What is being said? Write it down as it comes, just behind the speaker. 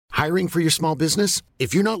Hiring for your small business?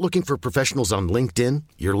 If you're not looking for professionals on LinkedIn,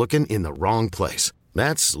 you're looking in the wrong place.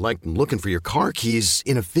 That's like looking for your car keys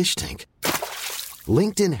in a fish tank.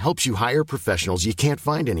 LinkedIn helps you hire professionals you can't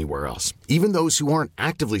find anywhere else, even those who aren't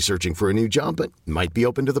actively searching for a new job but might be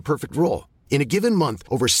open to the perfect role. In a given month,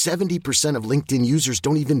 over 70% of LinkedIn users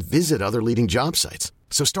don't even visit other leading job sites.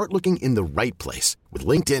 So start looking in the right place. With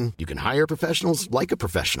LinkedIn, you can hire professionals like a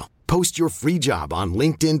professional. Post your free job on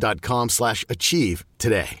linkedin.com/achieve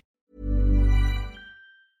today.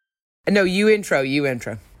 No, you intro.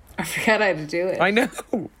 I forgot how to do it. I know.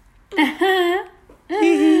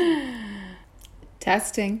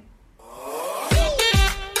 Testing.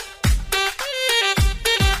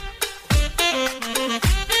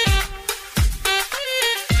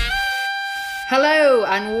 Hello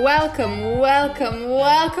and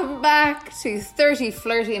welcome back to 30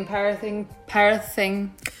 Flirty and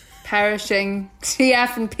Perishing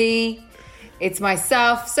TF&P. It's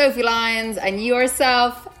myself, Sophie Lyons, and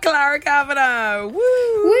yourself, Clara Kavanagh. Woo!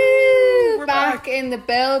 Woo! We're back in the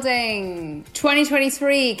building.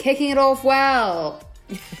 2023, kicking it off well.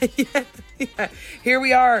 yeah. Here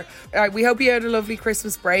we are. We hope you had a lovely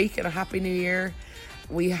Christmas break and a happy New Year.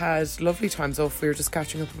 We had lovely times off. We were just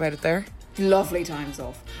catching up about it there. Lovely times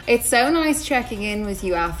off. It's so nice checking in with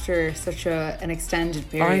you after such an extended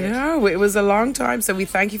period. I know, it was a long time, so we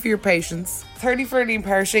thank you for your patience. 30 Flirty and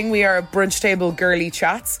Perishing, we are a brunch table girly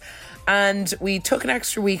chats, and we took an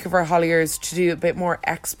extra week of our holidays to do a bit more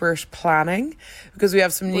expert planning because we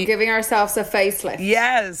have some We're giving ourselves a facelift.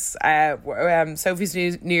 Yes. Sophie's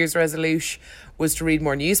New Year's resolution was to read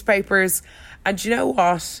more newspapers, and you know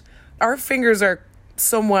what? Our fingers are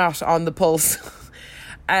somewhat on the pulse.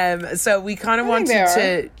 So we kind of wanted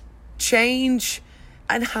to change,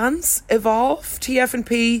 enhance, evolve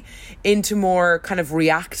TF&P into more kind of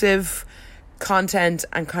reactive content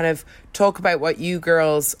and kind of talk about what you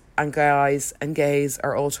girls and guys and gays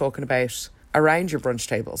are all talking about around your brunch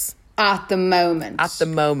tables. At the moment.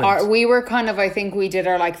 We were kind of, I think we did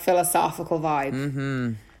our like philosophical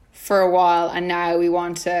vibe for a while, and now we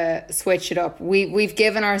want to switch it up. We've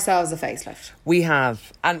given ourselves a facelift. We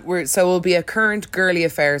have, and we'll be a current girly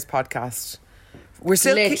affairs podcast. We're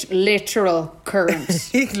still literal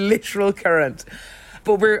current, literal current,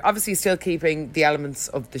 but we're obviously still keeping the elements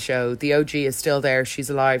of the show. The OG is still there.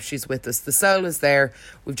 She's alive. She's with us. The soul is there.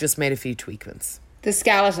 We've just made a few tweakments. The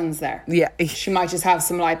skeleton's there. Yeah, she might just have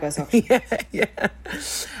some liposuction. yeah.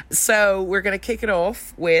 So we're gonna kick it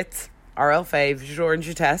off with RL fave, J'adore and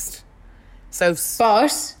J'teste.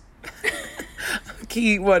 But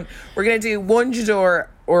key one, we're going to do one J'adore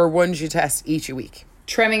or one J'teste each a week.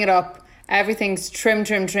 Trimming it up. Everything's trim,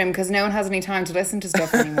 because no one has any time to listen to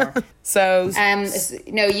stuff anymore.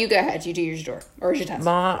 No, you go ahead. You do your J'adore or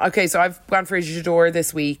J'teste. Okay, so I've gone for a J'adore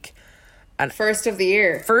this week. And First of the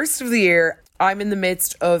year. I'm in the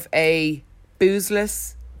midst of a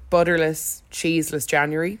boozeless, butterless, cheeseless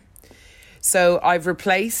January. So I've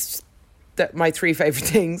replaced my three favourite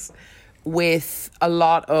things with a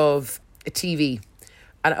lot of TV.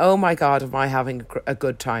 And oh my God, am I having a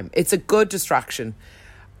good time. It's a good distraction.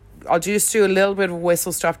 I'll just do a little bit of a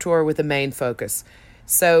whistle stop tour with the main focus.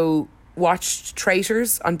 So watched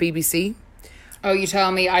Traitors on BBC. Oh, you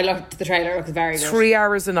tell me. I looked at the trailer. It looks very good. 3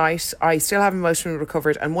 hours a night. I still haven't emotionally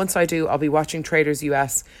recovered. And once I do, I'll be watching Traitors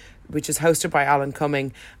US, which is hosted by Alan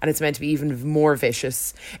Cumming, and it's meant to be even more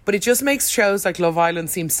vicious. But it just makes shows like Love Island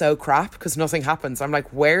seem so crap because nothing happens. I'm like,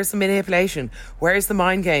 where's the manipulation? Where's the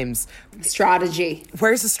mind games? Strategy.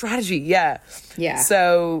 Where's the strategy? Yeah.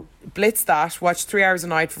 So blitz that. Watched 3 hours a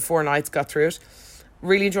night for 4 nights. Got through it.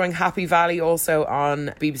 Really enjoying Happy Valley also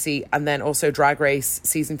on BBC, and then also Drag Race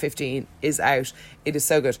season 15 is out. It is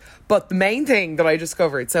so good. But the main thing that I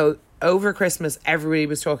discovered, so over Christmas, everybody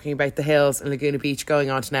was talking about The Hills and Laguna Beach going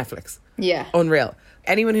on to Netflix. Yeah. Unreal.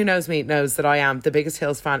 Anyone who knows me knows that I am the biggest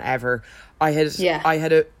Hills fan ever. I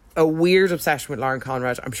had a weird obsession with Lauren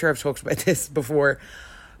Conrad. I'm sure I've talked about this before.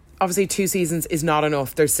 Obviously 2 seasons is not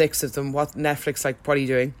enough. There's 6 of them. What Netflix, like, what are you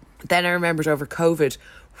doing? Then I remembered over COVID,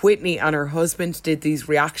 Whitney and her husband did these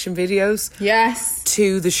reaction videos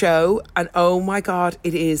to the show, and oh my God,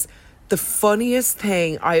 it is the funniest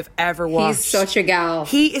thing I've ever watched. He's such a gal.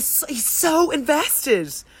 He's so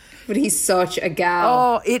invested. But he's such a gal.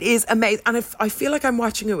 Oh, it is amazing. And I feel like I'm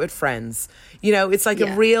watching it with friends. You know, it's like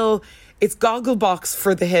a real... It's Gogglebox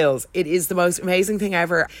for The Hills. It is the most amazing thing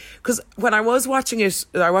ever. Because when I was watching it,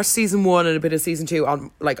 I watched season 1 and a bit of season 2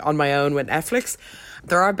 on my own with Netflix.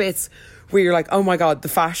 There are bits where you're like, oh my God, the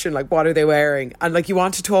fashion, like, what are they wearing? And like, you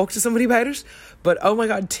want to talk to somebody about it. But oh my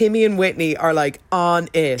God, Timmy and Whitney are like on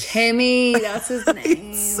it. Timmy, that's his name.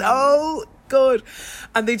 It's so good.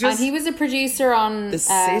 And they just... And he was a producer on... The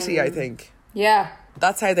City, I think. Yeah.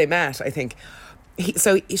 That's how they met, I think.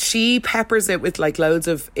 So she peppers it with like loads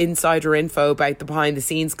of insider info about the behind the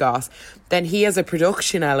scenes goss. Then he has a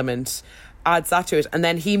production element, adds that to it, and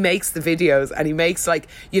then he makes the videos, and he makes like,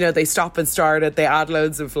 you know, they stop and start it, they add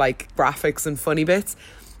loads of like graphics and funny bits.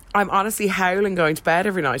 I'm honestly howling going to bed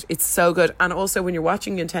every night. It's so good. And also when you're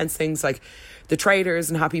watching intense things like The Traitors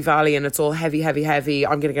and Happy Valley, and it's all heavy,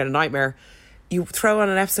 I'm gonna get a nightmare, you throw on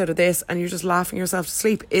an episode of this and you're just laughing yourself to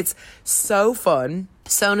sleep. It's so fun,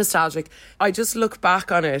 so nostalgic. I just look back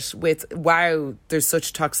on it with, wow, there's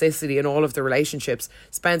such toxicity in all of the relationships.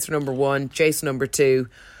 Spencer number 1, Jason number 2.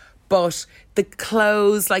 But the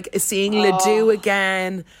clothes, like seeing Ledoux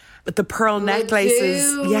again, but the pearl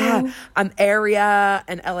necklaces, yeah, and Area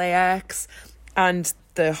and LAX, and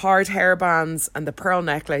the hard hairbands and the pearl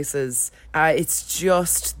necklaces. It's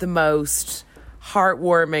just the most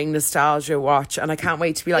heartwarming nostalgia watch, and I can't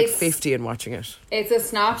wait to be like 50 and watching it. It's a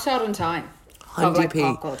snapshot in time of like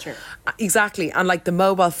pop culture. Exactly. And like the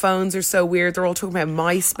mobile phones are so weird. They're all talking about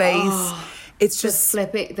MySpace. It's just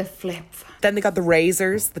the flip. Then they got the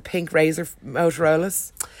Razors, the pink Razor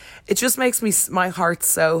Motorola's. It just makes my heart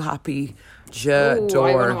so happy. I want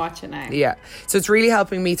to watch it now. Yeah. So it's really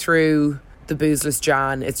helping me through the boozeless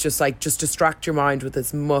Jan. It's just like, just distract your mind with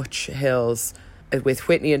as much hills with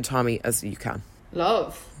Whitney and Tommy as you can.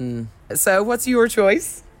 Love. So what's your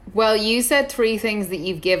choice? Well, you said 3 things that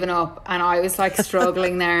you've given up, and I was like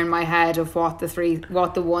struggling there in my head of what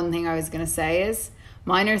the one thing I was going to say is.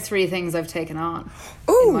 Mine are 3 things I've taken on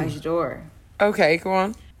in my J'adore. Okay, go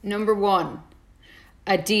on. Number 1,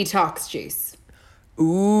 a detox juice.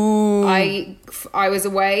 Ooh. I was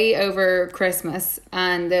away over Christmas,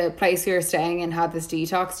 and the place we were staying in had this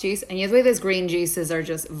detox juice, and you know the way those green juices are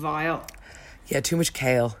just vile. Yeah, too much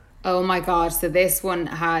kale. Oh my God. So this one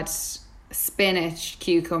had spinach,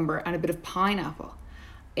 cucumber, and a bit of pineapple.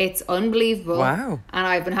 It's unbelievable. Wow. And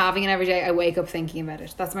I've been having it every day. I wake up thinking about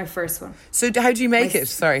it. That's my first one. So how do you make it?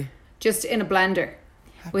 Sorry. Just in a blender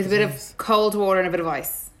with a bit of cold water and a bit of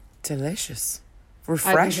ice. Delicious.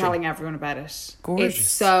 Refreshing. I've been telling everyone about it. Gorgeous. It's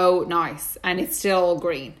so nice. And it's still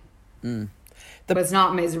green. But it's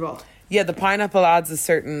not miserable. Yeah, the pineapple adds a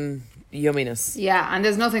certain yumminess. Yeah, and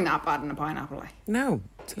there's nothing that bad in a pineapple. Like. No,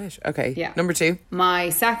 delicious. Okay, yeah. Number 2. My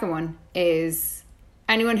second one is,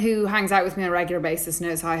 anyone who hangs out with me on a regular basis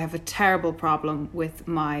knows how I have a terrible problem with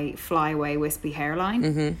my flyaway wispy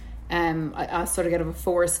hairline. I sort of get a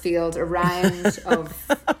force field around of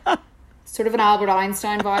sort of an Albert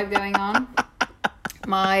Einstein vibe going on.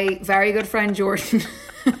 My very good friend Jordan,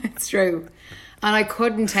 it's true, and I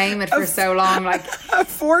couldn't tame it for so long. Like a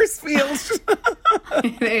force field.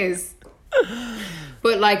 It is.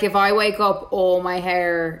 But like if I wake up, all my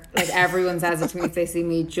hair, like everyone says it to me if they see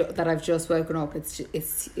me that I've just woken up.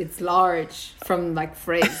 It's large from like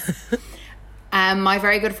frizz. My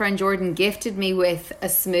very good friend Jordan gifted me with a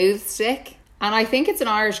smooth stick, and I think it's an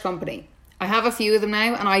Irish company. I have a few of them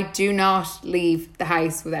now, and I do not leave the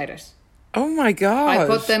house without it. Oh my God. I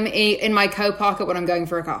put them in my coat pocket when I'm going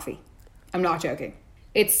for a coffee. I'm not joking.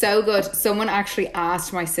 It's so good. Someone actually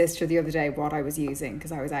asked my sister the other day what I was using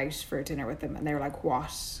because I was out for dinner with them, and they were like,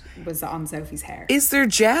 what was on Sophie's hair? Is there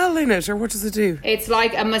gel in it, or what does it do? It's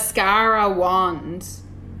like a mascara wand.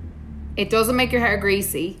 It doesn't make your hair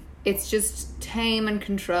greasy. It's just tame and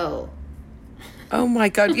control. Oh my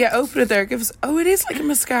God. Yeah, open it there. Give us... Oh, it is like a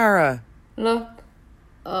mascara. Look.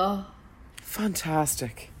 Oh.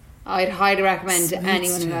 Fantastic. I'd highly recommend to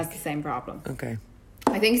anyone who has the same problem. Okay.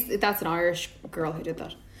 I think that's an Irish girl who did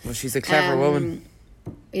that. Well, she's a clever woman.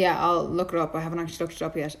 Yeah, I'll look it up. I haven't actually looked it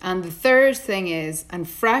up yet. And the third thing is, and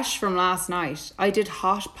fresh from last night, I did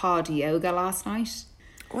hot pod yoga last night.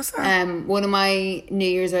 What's that? One of my New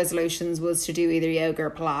Year's resolutions was to do either yoga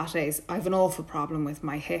or Pilates. I have an awful problem with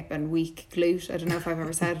my hip and weak glute. I don't know if I've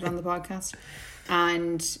ever said it on the podcast.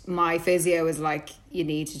 And my physio was like, you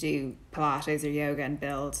need to do Pilates or yoga and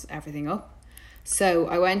build everything up. So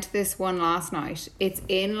I went to this one last night. It's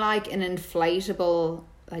in like an inflatable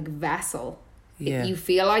like vessel. Yeah. You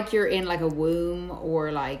feel like you're in like a womb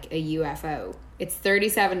or like a UFO. It's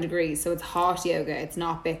 37 degrees, so it's hot yoga. It's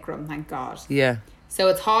not Bikram, thank God. Yeah. So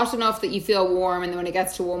it's hot enough that you feel warm, and then when it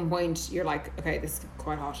gets to one point, you're like, okay, this is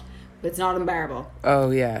quite hot. But it's not unbearable.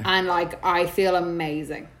 Oh, yeah. And like, I feel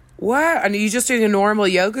amazing. Wow. And are you just doing a normal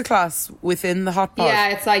yoga class within the hot pot? Yeah,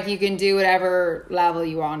 it's like you can do whatever level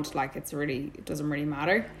you want. Like it doesn't really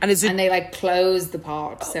matter. And is it... And they like close the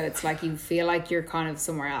pot, so it's like you feel like you're kind of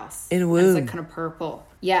somewhere else. In a womb. And it's like kind of purple.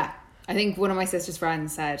 Yeah. I think one of my sister's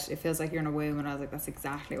friends said it feels like you're in a womb, and I was like, that's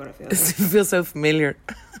exactly what it feels like. It feels so familiar.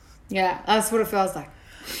 Yeah, that's what it feels like.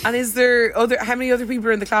 And is there how many other people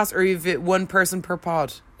are in the class, or you've one person per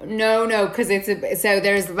pod? No, because so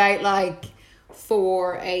there's about like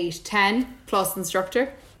 4, 8, 10 plus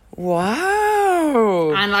instructor.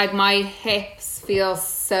 Wow. And like my hips feel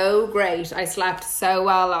so great. I slept so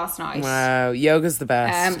well last night. Wow, yoga's the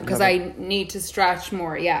best. Because I need to stretch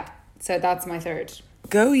more. Yeah, so that's my third.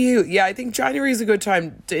 Go you. Yeah, I think January is a good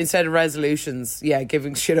time to, instead of resolutions,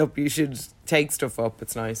 giving shit up, you should take stuff up.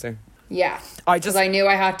 It's nicer. Yeah, because I knew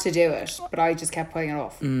I had to do it, but I just kept putting it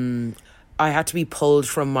off. I had to be pulled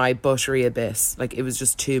from my buttery abyss. Like, it was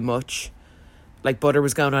just too much. Like, butter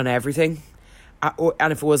was going on everything.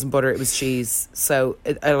 And if it wasn't butter, it was cheese. So,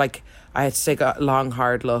 I had to take a long,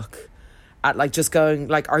 hard look at, like, just going,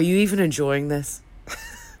 like, are you even enjoying this?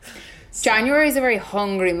 January is a very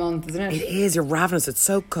hungry month, isn't it? It is. You're ravenous. It's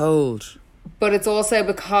so cold. But it's also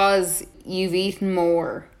because you've eaten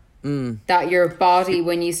more. That your body,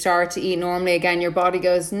 when you start to eat normally again, your body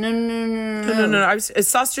goes, no. It's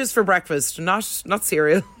sausages for breakfast, not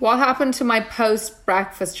cereal. What happened to my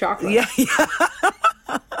post-breakfast chocolate? Yeah.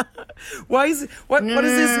 Why is what is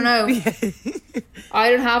this? No.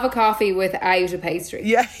 I don't have a coffee without a pastry.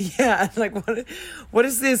 Yeah. Like, what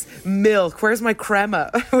is this milk? Where's my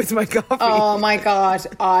crema with my coffee? Oh my God.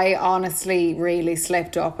 I honestly really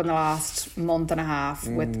slipped up in the last month and a half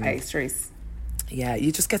with pastries. Yeah,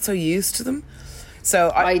 you just get so used to them.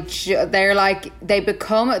 So they're like, they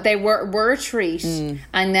were a treat.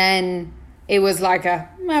 And then it was like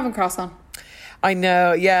I'm having croissant. I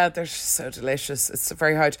know, yeah, they're so delicious. It's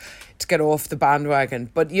very hard to get off the bandwagon.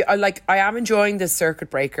 But I am enjoying this circuit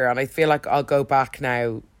breaker, and I feel like I'll go back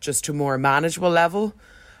now just to a more manageable level.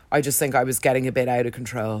 I just think I was getting a bit out of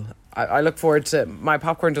control. I look forward to, my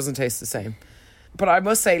popcorn doesn't taste the same. But I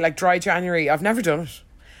must say, like, dry January, I've never done it.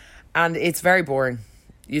 And it's very boring.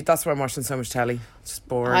 That's why I'm watching so much telly. It's just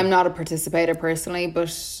boring. I'm not a participator personally,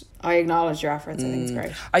 but I acknowledge your efforts. I think it's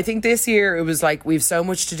great. I think this year it was like, we've so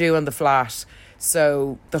much to do on the flat.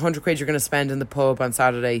 So the £100 you're going to spend in the pub on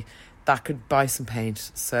Saturday, that could buy some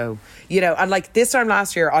paint. So, and like this time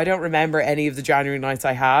last year, I don't remember any of the January nights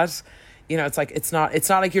I had. It's like, it's not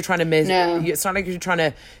like you're trying to miss. No. It's not like you're trying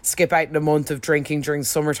to skip out in a month of drinking during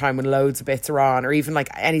summertime when loads of bits are on, or even like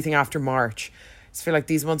anything after March. I just feel like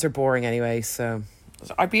these months are boring anyway, so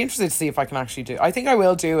I'd be interested to see if I can actually do it. I think I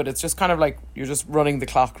will do it. It's just kind of like you're just running the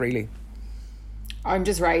clock, really. I'm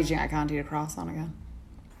just raging I can't eat a croissant again.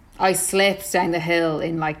 I slipped down the hill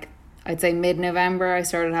in like, I'd say mid-November. I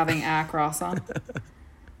started having a croissant.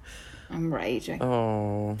 I'm raging.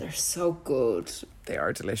 Oh. They're so good. They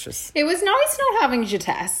are delicious. It was nice not having your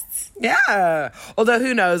tests. Yeah. Although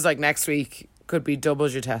who knows, like next week could be double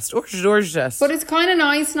your test or your test. But it's kind of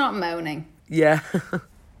nice not moaning. Yeah.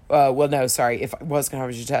 Well, no, sorry. If I was going to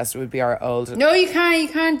have your test, it would be our old... No, you can't. You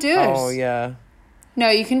can't do it. Oh, yeah. No,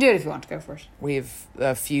 you can do it if you want to go for it. We have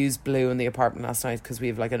a fuse blew in the apartment last night because we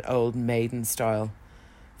have like an old maiden style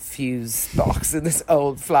fuse box in this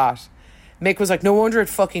old flat. Mick was like, no wonder it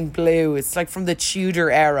fucking blew. It's like from the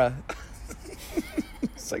Tudor era.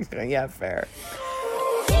 It's like, yeah, fair.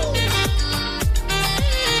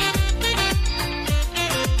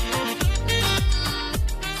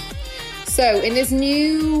 So in this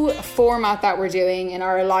new format that we're doing in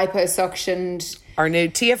our liposuctioned... Our new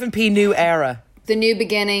TF&P new era. The new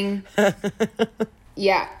beginning.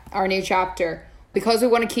 Yeah, our new chapter. Because we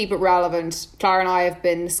want to keep it relevant, Clara and I have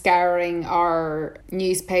been scouring our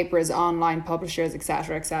newspapers, online publishers,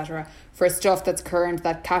 etc., for stuff that's current,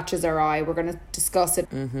 that catches our eye. We're going to discuss it.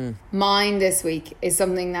 Mine this week is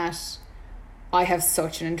something that I have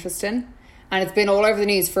such an interest in. And it's been all over the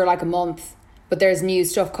news for like a month. But there's new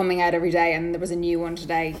stuff coming out every day, and there was a new one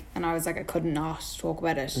today, and I was like, I could not talk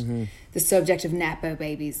about it. The subject of Nepo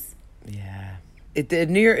babies. Yeah.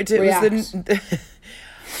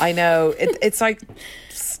 I know. It's like,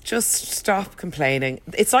 just stop complaining.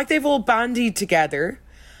 It's like they've all bandied together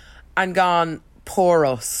and gone, poor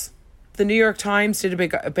us. The New York Times did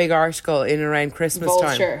a big article in and around Christmas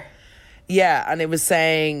Vulture. time. Yeah, and it was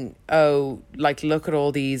saying, oh, like, look at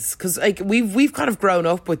all these... Because, like, we've kind of grown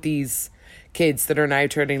up with these kids that are now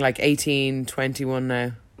turning, like, 18, 21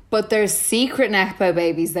 now. But there's secret Nepo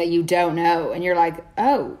babies that you don't know. And you're like,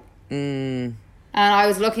 oh. And I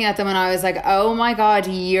was looking at them and I was like, oh my God,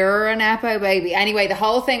 you're a Nepo baby. Anyway, the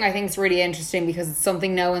whole thing I think is really interesting because it's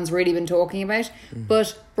something no one's really been talking about.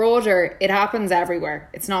 But broader, it happens everywhere.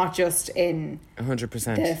 It's not just in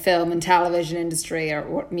 100% the film and television industry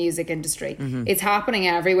or music industry. It's happening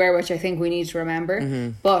everywhere, which I think we need to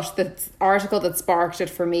remember. But the article that sparked it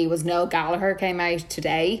for me was Noel Gallagher came out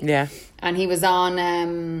today. Yeah. And he was on,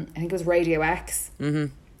 I think it was Radio X.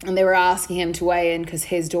 And they were asking him to weigh in because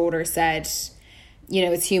his daughter said... you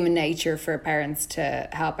know, it's human nature for parents to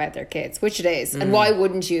help out their kids, which it is. And why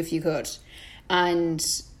wouldn't you if you could? And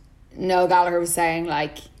Noel Gallagher was saying,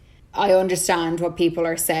 like, I understand what people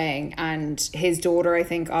are saying. And his daughter, I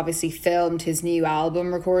think, obviously filmed his new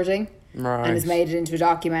album recording. Right. And has made it into a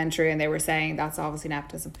documentary. And they were saying that's obviously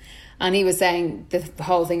nepotism. And he was saying the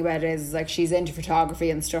whole thing about it is, like, she's into photography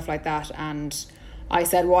and stuff like that. And I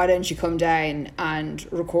said, why don't you come down and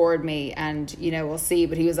record me? And, you know, we'll see.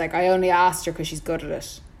 But he was like, I only asked her because she's good at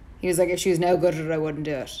it. He was like, if she was no good at it, I wouldn't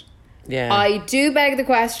do it. Yeah. I do beg the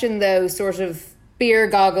question, though, sort of beer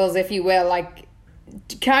goggles, if you will. Like,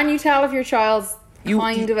 can you tell if your child's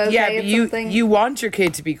kind of okay at something? You want your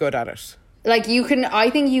kid to be good at it. Like, I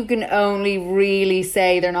think you can only really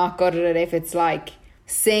say they're not good at it if it's like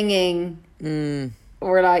singing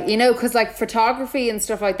or like, you know, because like photography and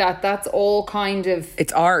stuff like that, that's all kind of...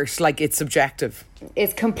 It's art, like it's subjective.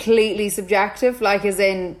 It's completely subjective, like as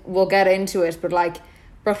in, we'll get into it, but like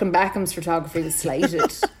Brooklyn Beckham's photography was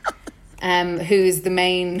slated. Who's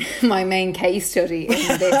my main case study in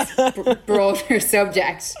this broader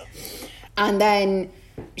subject. And then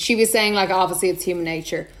she was saying, like, obviously it's human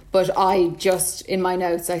nature, but I just, in my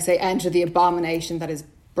notes, I say, enter the abomination that is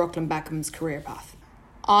Brooklyn Beckham's career path.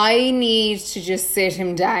 I need to just sit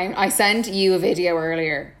him down. I sent you a video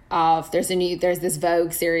earlier of, there's this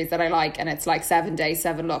Vogue series that I like, and it's like 7 days,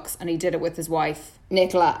 7 looks, and he did it with his wife,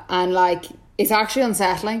 Nicola, and like, it's actually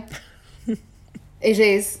unsettling. It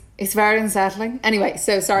is. It's very unsettling. Anyway,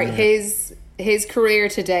 so sorry, his career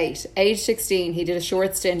to date, age 16, he did a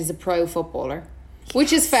short stint as a pro footballer,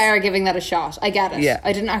 which is fair, giving that a shot. I get it. Yeah.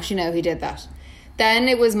 I didn't actually know he did that. Then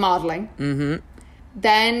it was modelling. Mm-hmm.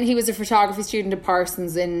 Then he was a photography student at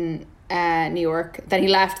Parsons in New York. Then he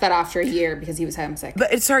left that after a year because he was homesick.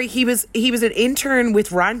 But sorry, he was an intern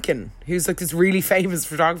with Rankin, who's like this really famous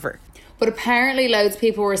photographer. But apparently loads of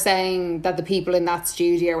people were saying that the people in that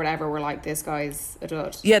studio or whatever were like, this guy's a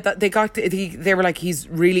dud. Yeah, that they were like, he's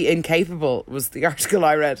really incapable, was the article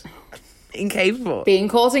I read. Incapable. Being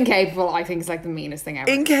called incapable, I think, is like the meanest thing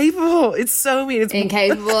ever. Incapable. It's so mean.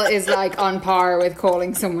 Incapable is like on par with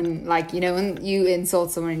calling someone, like, you know, when you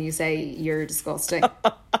insult someone and you say you're disgusting.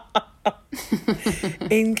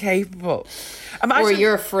 Incapable. Imagine, or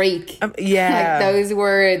you're a freak. Yeah. Like those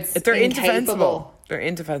words. They're indefensible. They're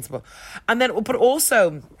indefensible. And then, but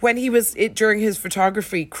also, when he was, during his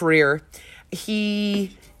photography career,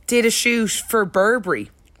 he did a shoot for Burberry,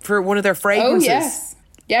 for one of their fragrances. Oh, yes.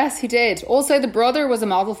 Yes, he did. Also, the brother was a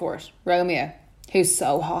model for it, Romeo, who's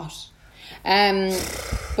so hot.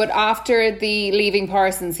 But after the leaving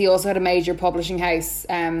Parsons, he also had a major publishing house.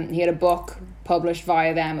 He had a book published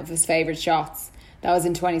via them of his favourite shots. That was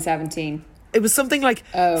in 2017. It was something like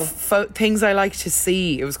Things I Like to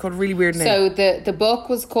See. It was called a really weird name. So the book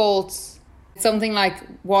was called something like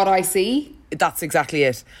What I See. That's exactly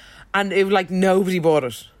it. And it was like nobody bought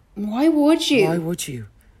it. Why would you? Why would you?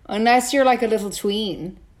 Unless you're like a little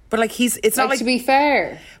tween. But like it's not like, to be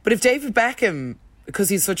fair. But if David Beckham, because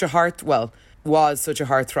he's such a was such a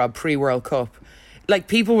heartthrob pre-World Cup, like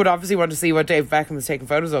people would obviously want to see what David Beckham was taking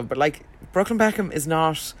photos of, but like Brooklyn Beckham is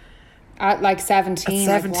not. At like 17.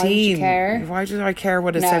 At 17. Like, why would you care? Why do I care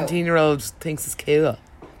what a 17-year-old thinks is cool?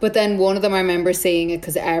 But then one of them, I remember seeing it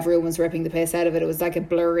because everyone was ripping the piss out of it. It was like a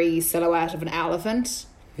blurry silhouette of an elephant.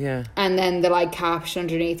 Yeah. And then the like caption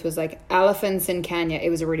underneath was like, elephants in Kenya. It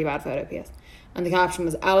was a really bad photo, PS. And the caption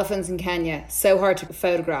was, elephants in Kenya, so hard to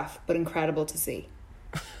photograph, but incredible to see.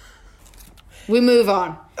 We move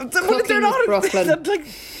on. They're not Brooklyn.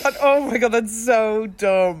 Oh my God, that's so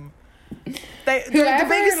dumb. Whoever the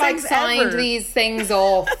biggest like things signed ever. These things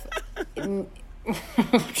off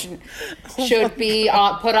should be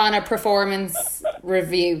put on a performance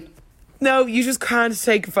review. No, you just can't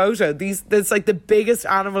take a photo. That's like the biggest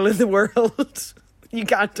animal in the world. You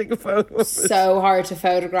can't take a photo of it. So hard to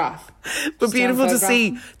photograph. But just beautiful to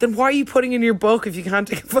see. Then why are you putting in your book if you can't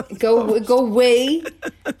take a photo? Go away.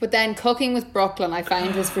 But then Cooking with Brooklyn, I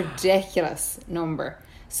found this ridiculous number.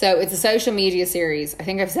 So it's a social media series. I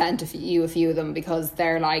think I've sent you a few of them because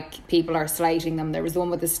they're like, people are slating them. There was the one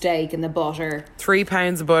with the steak and the butter. 3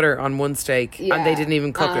 pounds of butter on one steak. Yeah. And they didn't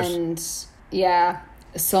even cook it. And yeah,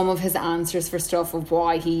 some of his answers for stuff of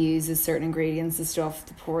why he uses certain ingredients and stuff.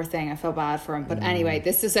 The poor thing, I feel bad for him. But anyway,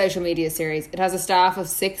 this is a social media series. It has a staff of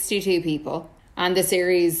 62 people. And the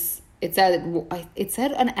series, it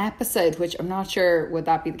said an episode, which I'm not sure would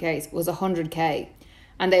that be the case, was 100k.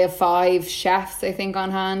 And they have 5 chefs, I think,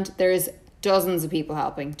 on hand. There's dozens of people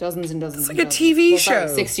helping. Dozens and dozens. It's like a TV show.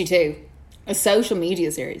 62. A social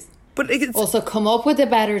media series. But it's also come up with a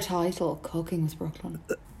better title. Cooking with Brooklyn.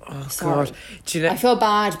 Oh, Sorry. God. Do you know, I feel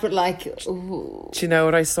bad, but like, ooh. do you know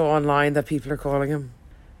what I saw online that people are calling him?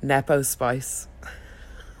 Nepo Spice.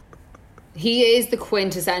 He is the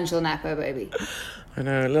quintessential Nepo baby. I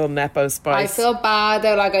know, a little Nepo I Spice. feel bad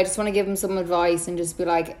though, like I just want to give him some advice and just be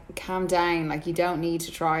like, calm down, like you don't need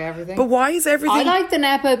to try everything. But why is everything... I like the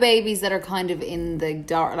Nepo babies that are kind of in the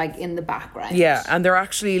dark, like in the background. Yeah, and they're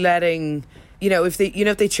actually letting... if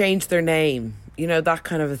they change their name, that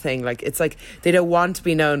kind of a thing. Like, it's like they don't want to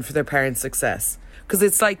be known for their parents' success. Because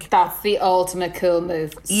it's like... That's the ultimate cool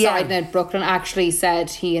move. Yeah. Side note, Brooklyn actually said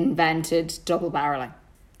he invented double barreling.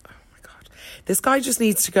 This guy just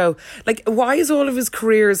needs to go. Like, why is all of his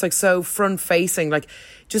careers like so front facing? Like,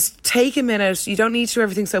 just take a minute. You don't need to do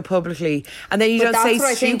everything so publicly, and then you don't say That's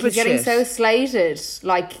what I think. stupid He's getting shit. so slated.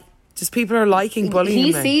 Like, just people are liking bullying he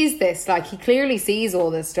him. now. sees this. Like, he clearly sees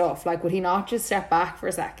all this stuff. Like, would he not just step back for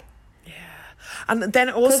a sec? And then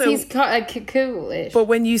Because also, he's cool-ish. but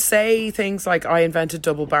when you say things like "I invented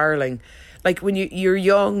double barreling," like when you're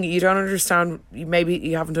young, you don't understand. Maybe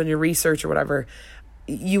you haven't done your research or whatever.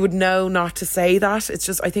 You would know not to say that. It's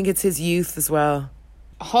just, I think it's his youth as well.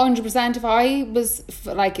 100%. If I was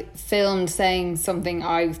filmed saying something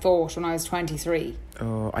I thought when I was 23,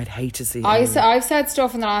 Oh, I'd hate to see. I've said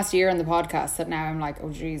stuff in the last year on the podcast that now I'm like, oh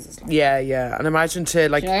Jesus. Like, Yeah, and imagine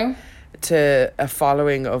to to a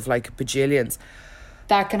following of like bajillions.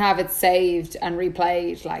 that can have it saved and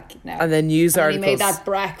replayed, like, no. And then news And articles. he made that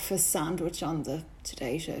breakfast sandwich on the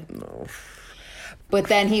Today Show. No. But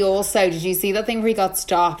then he also, did you see that thing where he got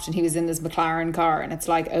stopped and he was in this McLaren car and it's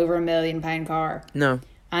like over £1 million car? No.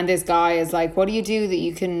 And this guy is like, what do you do that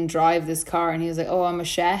you can drive this car? And he was like, oh, I'm a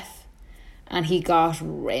chef. And he got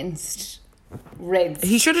rinsed.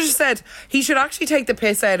 He should have just said, he should actually take the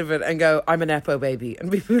piss out of it and go, I'm a Nepo baby.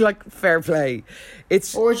 And be like, fair play.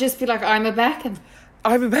 Or just be like, I'm a Beckham.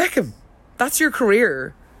 I'm a Beckham. That's your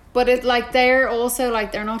career. But it like, they're also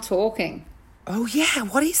like, they're not talking. Oh yeah,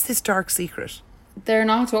 what is this dark secret? They're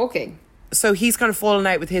not talking. So he's kind of fallen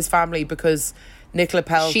out with his family because Nicola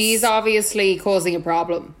Peltz... She's obviously causing a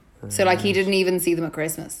problem. So like, he didn't even see them at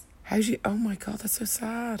Christmas. How do you... Oh my God, that's so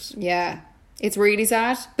sad. Yeah. It's really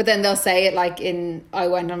sad. But then they'll say it like I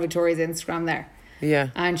went on Victoria's Instagram there. Yeah.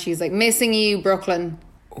 And she's like, missing you, Brooklyn.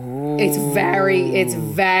 Ooh. It's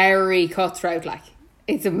very cutthroat, like.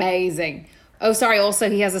 It's amazing. Oh, sorry, also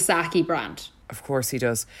he has a Saki brand. Of course he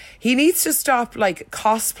does. He needs to stop like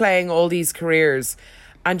cosplaying all these careers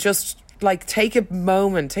and just like take a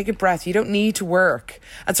moment, take a breath. You don't need to work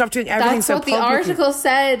and stop doing everything. That's so what publicly. the article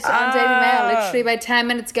said on Daily Mail, literally about 10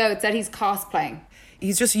 minutes ago. It said he's cosplaying.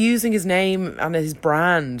 He's just using his name and his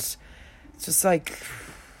brand. It's just like...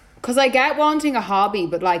 Because I get wanting a hobby,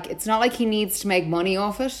 but like it's not like he needs to make money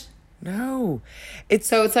off it. No.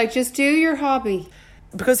 So it's like, just do your hobby.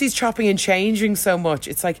 Because he's chopping and changing so much,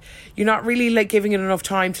 it's like you're not really like giving it enough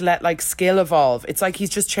time to let like skill evolve. It's like he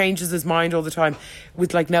just changes his mind all the time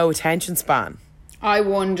with like no attention span. I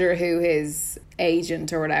wonder who his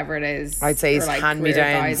agent or whatever it is. I'd say he's like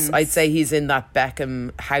hand-me-downs. I'd say he's in that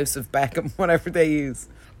Beckham, House of Beckham, whatever they use.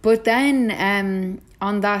 But then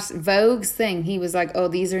on that Vogue's thing, he was like, oh,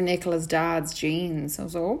 these are Nicola's dad's jeans. I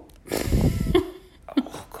was like, oh.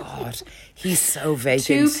 Oh God, he's so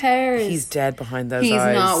vacant. 2 pairs. He's dead behind those He's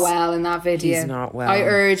eyes. not well in that video. He's not well. I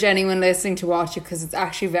urge anyone listening to watch it because it's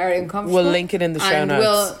actually very uncomfortable. We'll link it in the show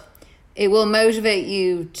notes. It will motivate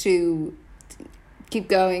you to keep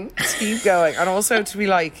going. Keep going. And also to be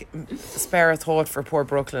like, spare a thought for poor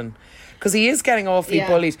Brooklyn. Because he is getting awfully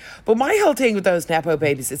bullied. But my whole thing with those Nepo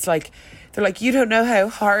babies, it's like, they're like, you don't know how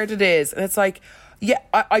hard it is. And it's like, yeah,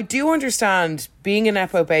 I do understand being a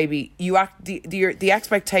Nepo baby, the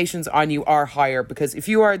expectations on you are higher because if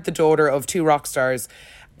you are the daughter of 2 rock stars,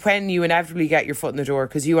 when you inevitably get your foot in the door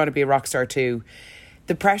because you want to be a rock star too,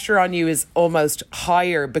 the pressure on you is almost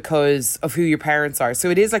higher because of who your parents are.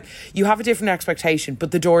 So it is like you have a different expectation,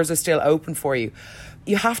 but the doors are still open for you.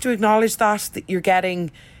 You have to acknowledge that you're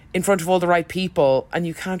getting in front of all the right people and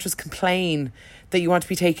you can't just complain that you want to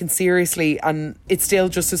be taken seriously and it's still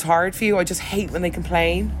just as hard for you. I just hate when they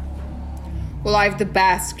complain. Well, I have the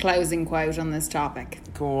best closing quote on this topic.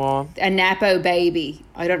 Go on. A Nepo baby.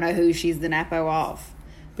 I don't know who she's the Nepo of,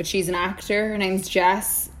 but she's an actor. Her name's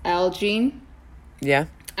Jess Elgin. Yeah.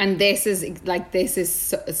 And this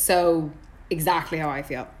is so exactly how I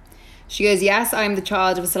feel. She goes, yes, I'm the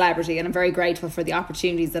child of a celebrity and I'm very grateful for the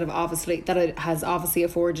opportunities that it has obviously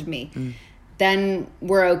afforded me. Then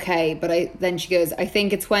we're okay. But then she goes, I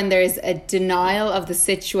think it's when there's a denial of the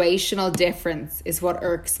situational difference is what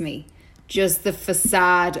irks me. Just the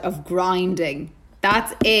facade of grinding.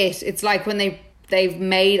 That's it. It's like when they they've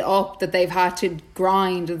made up that they've had to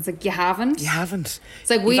grind. It's like, you haven't. You haven't.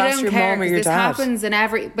 It's like, we You've asked don't your care, mum or 'cause your this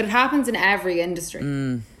dad. happens in every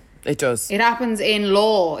industry. It does. It happens in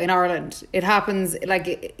law in Ireland. It happens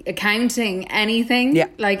like accounting, anything. Yeah.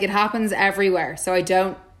 Like, it happens everywhere. So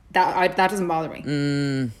that doesn't bother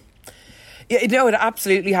me. Yeah, no, it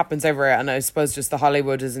absolutely happens everywhere. And I suppose just the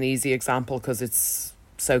Hollywood is an easy example because it's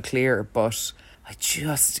so clear. But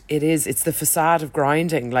it's the facade of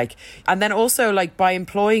grinding. Like, and then also, like, by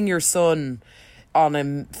employing your son on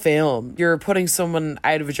a film, you're putting someone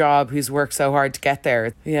out of a job who's worked so hard to get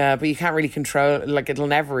there. Yeah, but you can't really control, like, it'll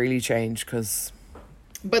never really change because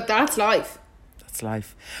But that's life. that's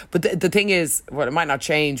life. But the thing is, well, it might not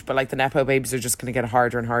change, but like the Nepo babies are just going to get a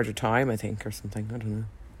harder and harder time, I think, or something. I don't know.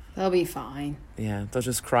 They'll be fine. Yeah, they'll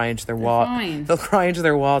just cry into their fine. They'll cry into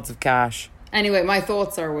their wads of cash. Anyway, my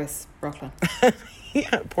thoughts are with Brooklyn.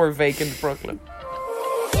 Yeah, poor vacant Brooklyn.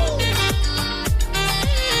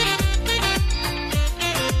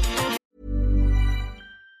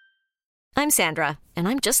 I'm Sandra, and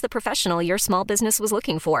I'm just the professional your small business was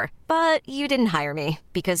looking for. But you didn't hire me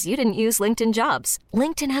because you didn't use LinkedIn Jobs.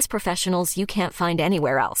 LinkedIn has professionals you can't find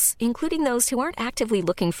anywhere else, including those who aren't actively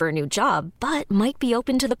looking for a new job, but might be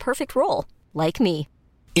open to the perfect role, like me.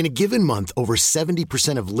 In a given month, over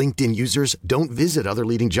 70% of LinkedIn users don't visit other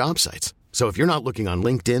leading job sites. So if you're not looking on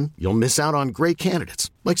LinkedIn, you'll miss out on great candidates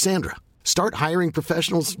like Sandra. Start hiring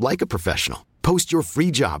professionals like a professional. Post your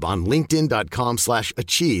free job on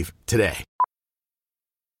linkedin.com/achieve today.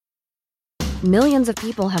 Millions of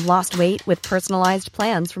people have lost weight with personalized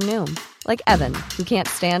plans from Noom. Like Evan, who can't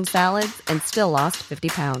stand salads and still lost 50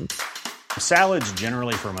 pounds. Salads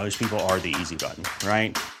generally for most people are the easy button,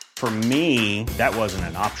 right? For me, that wasn't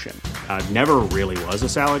an option. I never really was a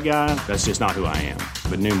salad guy. That's just not who I am.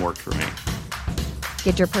 But Noom worked for me.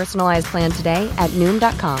 Get your personalized plan today at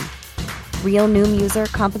Noom.com. Real Noom user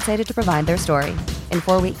compensated to provide their story. In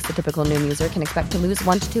 4 weeks, the typical Noom user can expect to lose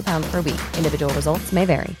 1 to 2 pounds per week. Individual results may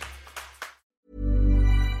vary.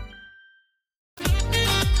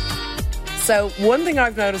 So one thing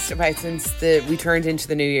I've noticed about since we turned into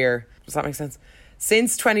the new year, does that make sense?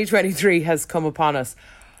 Since 2023 has come upon us,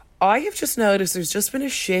 I have just noticed there's just been a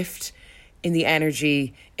shift in the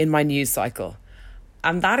energy in my news cycle.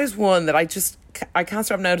 And that is one that I can't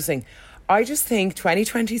stop noticing. I just think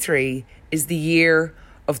 2023 is the year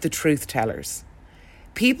of the truth tellers.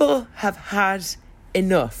 People have had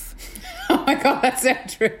enough. Oh my God, that's so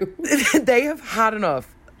true. They have had enough.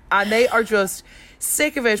 And they are just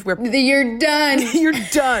sick of it. You're done. You're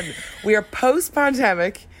done. We are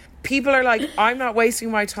post-pandemic. People are like, I'm not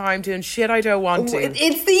wasting my time doing shit I don't want to.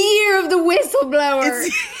 It's the year of the whistleblower.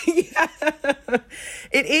 Yeah.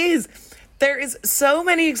 It is. There is so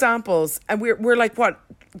many examples, and we're like, what,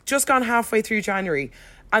 just gone halfway through January,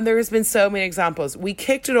 and there has been so many examples. We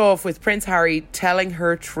kicked it off with Prince Harry telling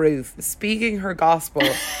her truth, speaking her gospel,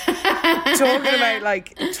 talking about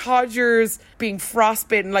like Todgers being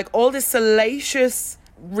frostbitten, like all the salacious,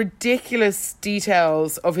 ridiculous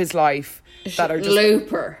details of his life that are just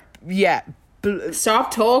Looper. Yeah.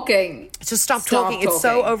 Stop talking. Just stop talking. It's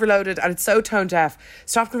so overloaded and it's so tone deaf.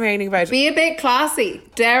 Stop complaining about it. Be a bit classy.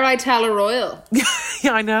 Dare I tell a royal?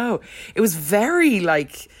 Yeah, I know. It was very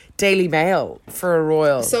like Daily Mail for a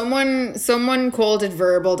royal. Someone called it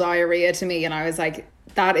verbal diarrhea to me, and I was like,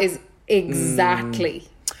 that is exactly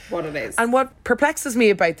what it is. And what perplexes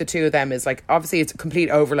me about the two of them is, like, obviously it's a complete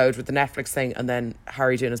overload with the Netflix thing and then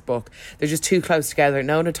Harry doing his book. They're just too close together.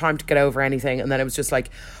 No one had time to get over anything. And then it was just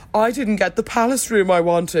like, I didn't get the palace room I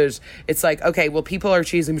wanted. It's like, okay, well, people are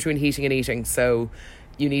choosing between heating and eating, so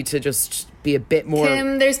you need to just be a bit more...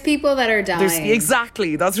 Kim, there's people that are dying.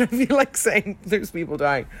 Exactly. That's what I feel like saying. There's people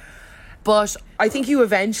dying. But I think you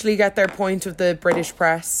eventually get their point of the British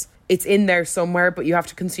press. It's in there somewhere, but you have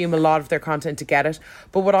to consume a lot of their content to get it.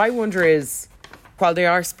 But what I wonder is, while they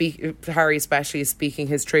are Harry especially is speaking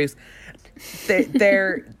his truth,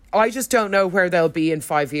 they're I just don't know where they'll be in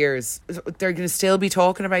 5 years. They're going to still be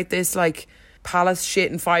talking about this like palace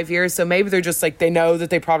shit in 5 years. So maybe they're just like, they know that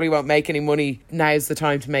they probably won't make any money. Now's the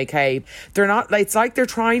time to make hay. They're not, like, it's like they're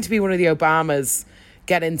trying to be one of the Obamas,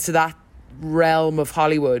 get into that realm of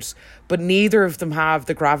Hollywood, but neither of them have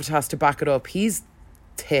the gravitas to back it up. He's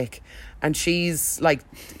thick and she's like,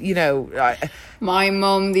 you know, my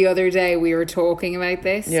mum the other day, we were talking about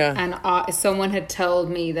this, yeah, and someone had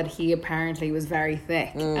told me that he apparently was very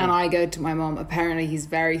thick, and I go to my mum, apparently he's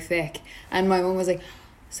very thick, and my mum was like,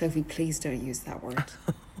 Sophie, please don't use that word.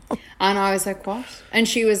 And I was like, what? And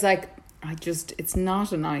she was like, It's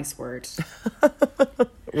not a nice word.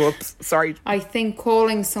 Whoops, sorry. I think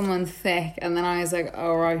calling someone thick, and then I was like,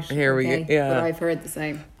 all right. Here we go, yeah. But I've heard the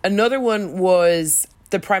same. Another one was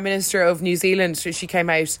the Prime Minister of New Zealand. She came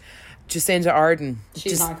out, Jacinda Ardern.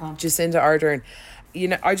 She's an icon. Jacinda Ardern. You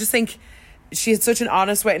know, I just think she had such an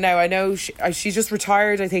honest way. Now, I know she just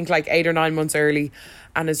retired, I think, like 8 or 9 months early.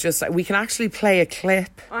 And it's just like, we can actually play a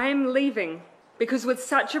clip. I am leaving because with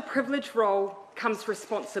such a privileged role comes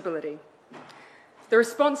responsibility. The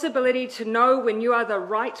responsibility to know when you are the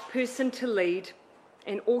right person to lead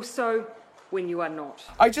and also when you are not.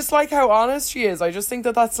 I just like how honest she is. I just think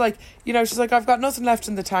that's like, you know, she's like, I've got nothing left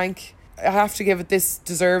in the tank. I have to give it, this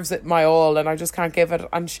deserves it my all, and I just can't give it.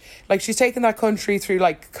 And she's taken that country through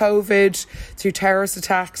like COVID, through terrorist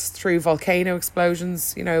attacks, through volcano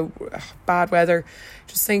explosions, you know, bad weather.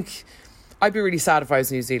 Just think, I'd be really sad if I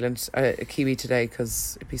was New Zealand, a Kiwi today,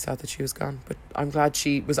 because it'd be sad that she was gone. But I'm glad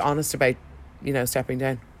she was honest about, you know, stepping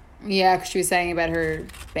down. Yeah, because she was saying about her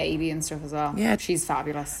baby and stuff as well. Yeah. She's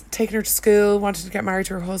fabulous. Taking her to school, wanted to get married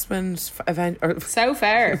to her husband. So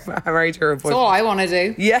fair. Married to her boyfriend. That's all I want to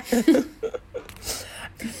do. Yeah.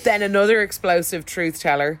 Then another explosive truth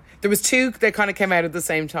teller. There was 2 that kind of came out at the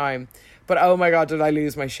same time. But oh my God, did I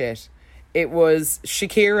lose my shit. It was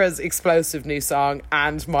Shakira's explosive new song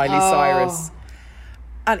and Miley Cyrus.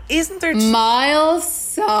 And isn't there... Wow.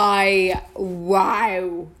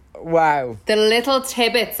 Wow. The little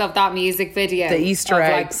tidbits of that music video. The Easter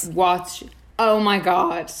eggs. Like, watch. Oh my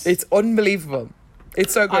God. It's unbelievable.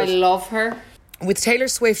 It's so good. I love her. With Taylor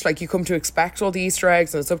Swift, like, you come to expect all the Easter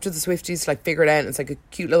eggs, and it's up to the Swifties to like figure it out. And it's like a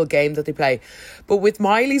cute little game that they play. But with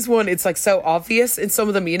Miley's one, it's like so obvious in some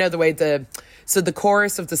of them, you know, the way the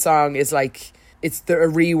chorus of the song is like, it's the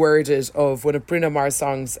reworded of one of Bruno Mars'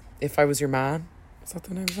 songs, If I Was Your Man. Is that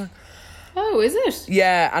the name of the song? Oh, is it?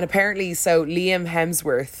 Yeah, and apparently, so Liam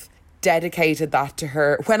Hemsworth dedicated that to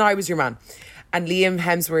her, When I Was Your Man. And Liam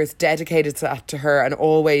Hemsworth dedicated that to her and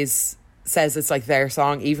always says it's like their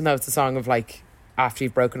song, even though it's a song of like after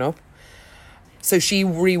you've broken up. So she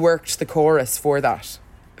reworked the chorus for that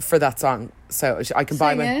song. So I can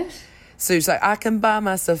buy my... So she's like, I can buy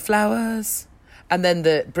myself flowers. And then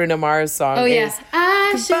the Bruno Mars song is...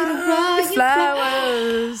 I should have brought you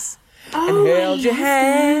flowers and held your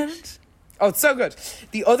hand. Oh, it's so good.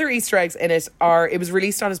 The other Easter eggs in it are... It was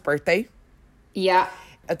released on his birthday. Yeah.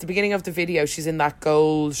 At the beginning of the video, she's in that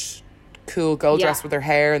cool gold dress with her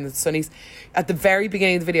hair and the sunnies. At the very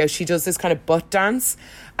beginning of the video, she does this kind of butt dance.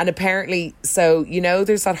 And apparently... So, you know,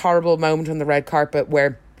 there's that horrible moment on the red carpet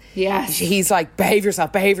where... Yes. He's like, behave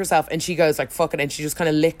yourself. And she goes like, fuck it. And she just kind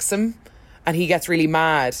of licks him. And he gets really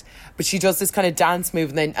mad. But she does this kind of dance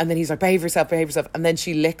move. And then he's like, behave yourself. And then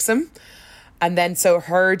she licks him. And then so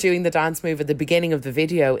her doing the dance move at the beginning of the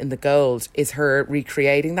video in the gold is her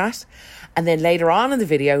recreating that. And then later on in the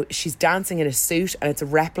video, she's dancing in a suit. And it's a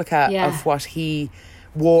replica of what he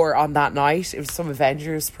wore on that night. It was some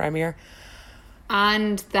Avengers premiere.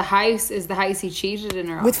 And the house is the house he cheated in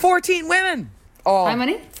her on. With 14 women. Oh, how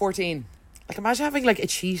many? 14. Like, imagine having like a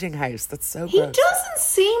cheating house. That's so He gross. doesn't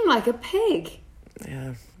seem like a pig.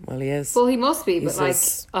 Yeah, well, he is. Well, he must be, but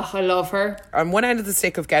I love her. On one end of the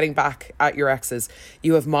stick of getting back at your exes,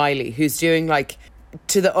 you have Miley, who's doing like,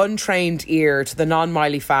 to the untrained ear, to the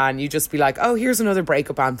non-Miley fan, you just be like, oh, here's another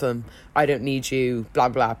breakup anthem. I don't need you, blah,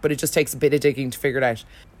 blah. But it just takes a bit of digging to figure it out.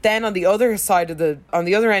 Then on the other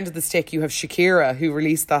end of the stick, you have Shakira, who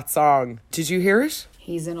released that song. Did you hear it?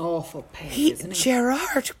 He's an awful pig, isn't he?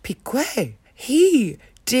 Gerard Piqué. He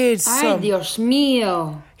did Ay, Dios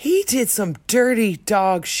mío. He did some dirty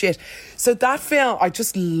dog shit. So that film, I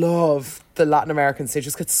just love the Latin Americans. They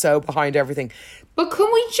just get so behind everything. But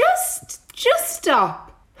can we just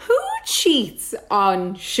stop? Who cheats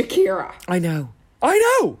on Shakira? I know.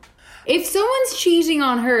 If someone's cheating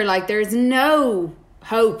on her, like, there's no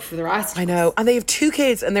hope for the rest of us. I know. And they have 2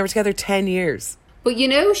 kids and they were together 10 years. But you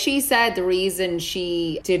know, she said the reason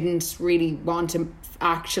she didn't really want to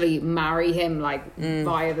actually marry him, like,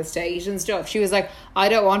 via the stage and stuff. She was like, I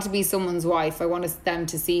don't want to be someone's wife. I want them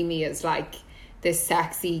to see me as, like, this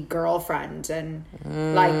sexy girlfriend. And,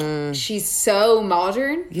 like, she's so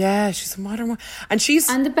modern. Yeah, she's a modern one. And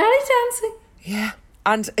the belly dancing. Yeah.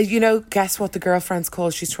 And, you know, guess what the girlfriend's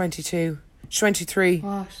called? She's 22. She's 23.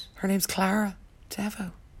 What? Her name's Clara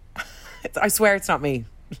Devo. I swear it's not me.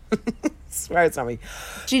 Swear it's not me.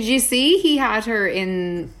 Did you see he had her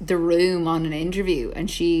in the room on an interview and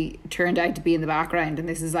she turned out to be in the background, and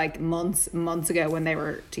this is like months ago when they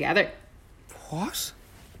were together? What?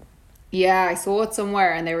 Yeah, I saw it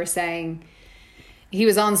somewhere and they were saying he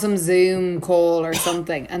was on some Zoom call or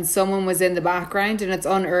something, and someone was in the background, and it's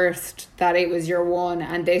unearthed that it was your one,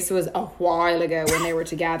 and this was a while ago when they were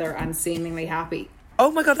together and seemingly happy. Oh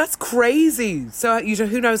my God, that's crazy. So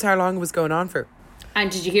who knows how long it was going on for? And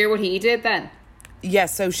did you hear what he did then?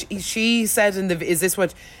 Yes, so she said in the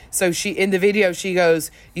video she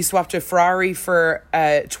goes, you swapped a Ferrari for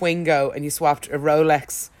a Twingo and you swapped a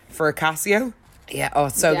Rolex for a Casio. Yeah, oh,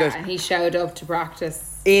 it's so good. And he showed up to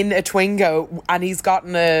practice in a Twingo and he's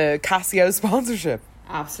gotten a Casio sponsorship.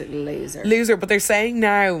 Absolute Loser, but they're saying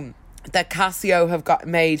now that Casio have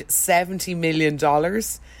made $70 million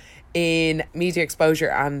in media exposure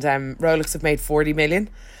and Rolex have made 40 million.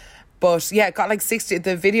 But yeah, it got like 60.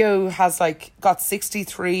 The video has like got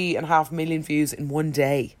 63.5 million views in one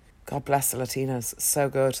day. God bless the Latinos. So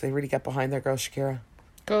good. They really get behind their girl Shakira.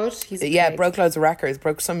 Good. Broke loads of records.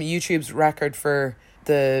 Broke some YouTube's record for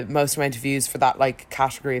the most amount of views for that like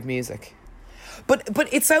category of music. But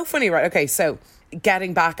it's so funny, right? Okay, so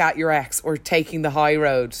getting back at your ex or taking the high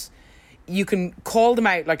road, you can call them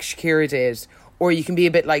out like Shakira did, or you can be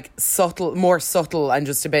a bit like more subtle and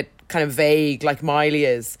just a bit kind of vague like Miley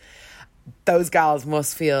is. Those gals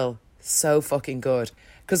must feel so fucking good.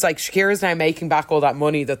 Because like Shakira's now making back all that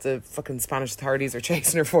money that the fucking Spanish authorities are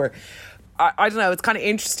chasing her for. I don't know, it's kind of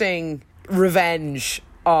interesting revenge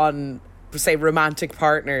on, say, romantic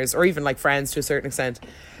partners or even like friends to a certain extent.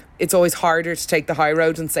 It's always harder to take the high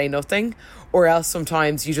road and say nothing, or else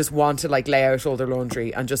sometimes you just want to like lay out all their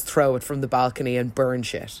laundry and just throw it from the balcony and burn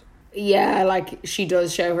shit. Yeah, like she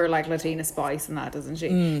does show her like Latina spice and that, doesn't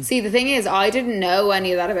she? See, the thing is, I didn't know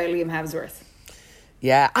any of that about Liam Hemsworth.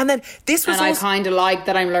 Yeah, and then this was, and I kind of like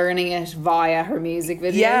that I'm learning it via her music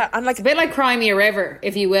video. Yeah, and like it's a bit like Cry Me a River,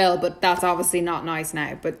 if you will, but that's obviously not nice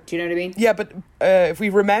now. But do you know what I mean? Yeah, but if we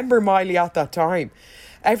remember Miley at that time,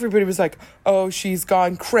 everybody was like, "Oh, she's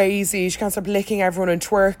gone crazy. She can't stop licking everyone and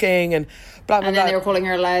twerking and blah blah." And then blah. they were calling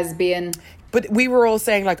her lesbian. But we were all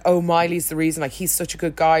saying like, oh, Miley's the reason, like he's such a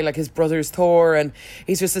good guy, like his brother's Thor and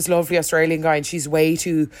he's just this lovely Australian guy and she's way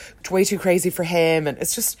too crazy for him. And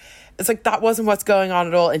it's like that wasn't what's going on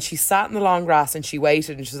at all. And she sat in the long grass and she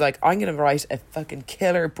waited and she's like, I'm going to write a fucking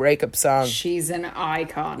killer breakup song. She's an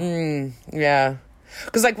icon. Yeah.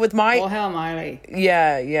 Because like with my... Oh, hell, Miley.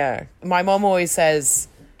 Yeah. My mum always says,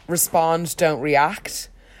 respond, don't react.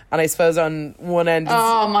 And I suppose on one end...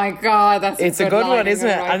 Oh my God, that's a good one, isn't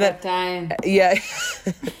it? And then, yeah.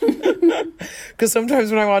 Because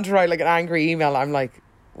sometimes when I want to write like an angry email, I'm like,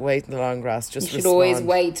 wait in the long grass, just you should respond. always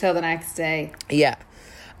wait till the next day. Yeah.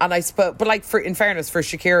 And I suppose, but like in fairness, for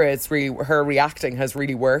Shakira, it's really, her reacting has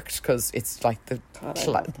really worked because it's like the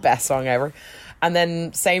best song ever. And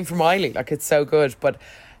then same for Miley, like it's so good. But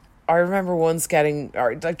I remember once trying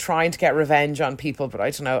to get revenge on people, but I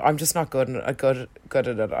don't know. I'm just not good at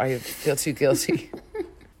it. I feel too guilty.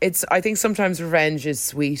 I think sometimes revenge is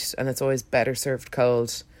sweet and it's always better served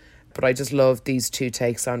cold. But I just love these two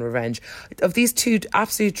takes on revenge of these two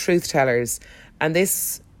absolute truth tellers. And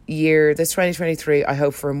this year, this 2023, I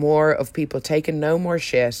hope for more of people taking no more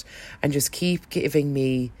shit and just keep giving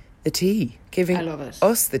me the tea, giving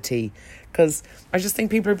us the tea, because I just think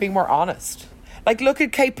people are being more honest. Like, look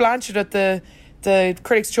at Cate Blanchett at the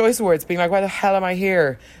Critics' Choice Awards being like, why the hell am I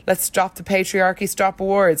here? Let's stop the patriarchy, stop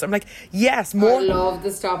awards. I'm like, yes, more. I love the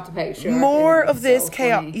stop the patriarchy. More of this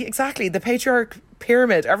chaos. Exactly, the patriarch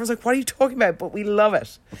pyramid. Everyone's like, what are you talking about? But we love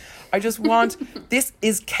it. I just want, this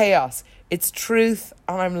is chaos. It's truth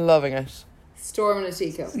and I'm loving it. Storm in a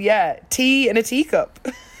teacup. Yeah, tea in a teacup.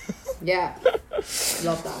 Yeah,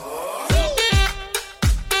 love that.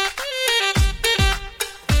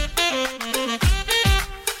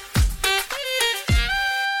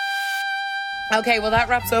 Okay, well that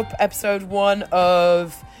wraps up episode 1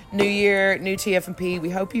 of New Year, New TFNP. We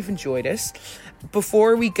hope you've enjoyed it.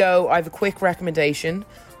 Before we go, I have a quick recommendation.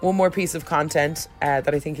 One more piece of content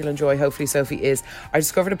that I think you'll enjoy, hopefully, Sophie, is I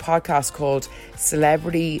discovered a podcast called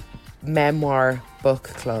Celebrity Memoir Book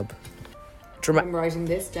Club. I'm writing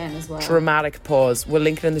this down as well. Dramatic pause. We'll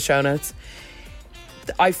link it in the show notes.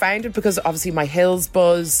 I found it because obviously my Hills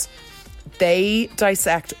buzz, they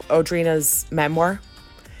dissect Audrina's memoir.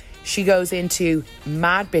 She goes into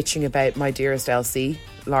mad bitching about My Dearest Elsie,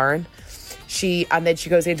 Lauren. And then she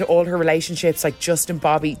goes into all her relationships, like Justin,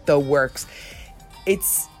 Bobby, the works.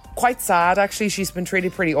 It's quite sad, actually. She's been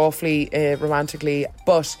treated pretty awfully romantically,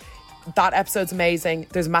 but that episode's amazing.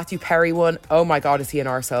 There's a Matthew Perry one. Oh my God, is he an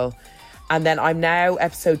arsehole? And then I'm now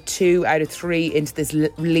episode 2 out of 3 into this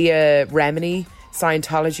Leah Remini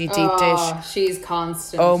Scientology deep dish. She's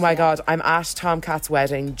constant. Oh my God, I'm at Tom Kat's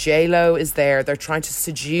wedding. J-Lo is there. They're trying to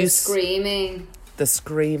seduce. The screaming The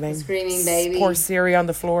screaming baby. Poor Siri on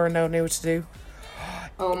the floor and no one knew what to do.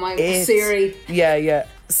 Oh my, Siri. Yeah.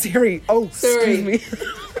 Siri. Oh, Siri. excuse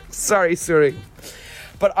me. Sorry, Siri.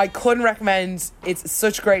 But I couldn't recommend. It's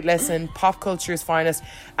such a great listen. Pop culture's finest.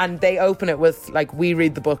 And they open it with, like, we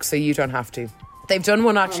read the book so you don't have to. They've done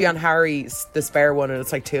one actually on Harry, the spare one, and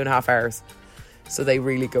it's like 2.5 hours. So they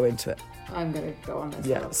really go into it. I'm going to go on this.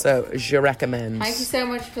 Yeah, so je recommend. Thank you so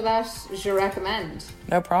much for that. Je recommend.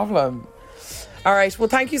 No problem. All right, well,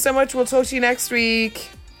 thank you so much. We'll talk to you next week.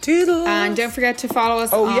 Toodles. And don't forget to follow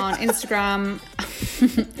us on Instagram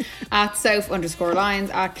at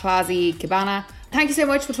Soph_Lions, at Classy Cabana. Thank you so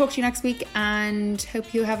much. We'll talk to you next week and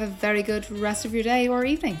hope you have a very good rest of your day or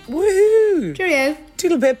evening. Woohoo! Cheerio.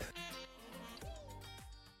 Toodle pip.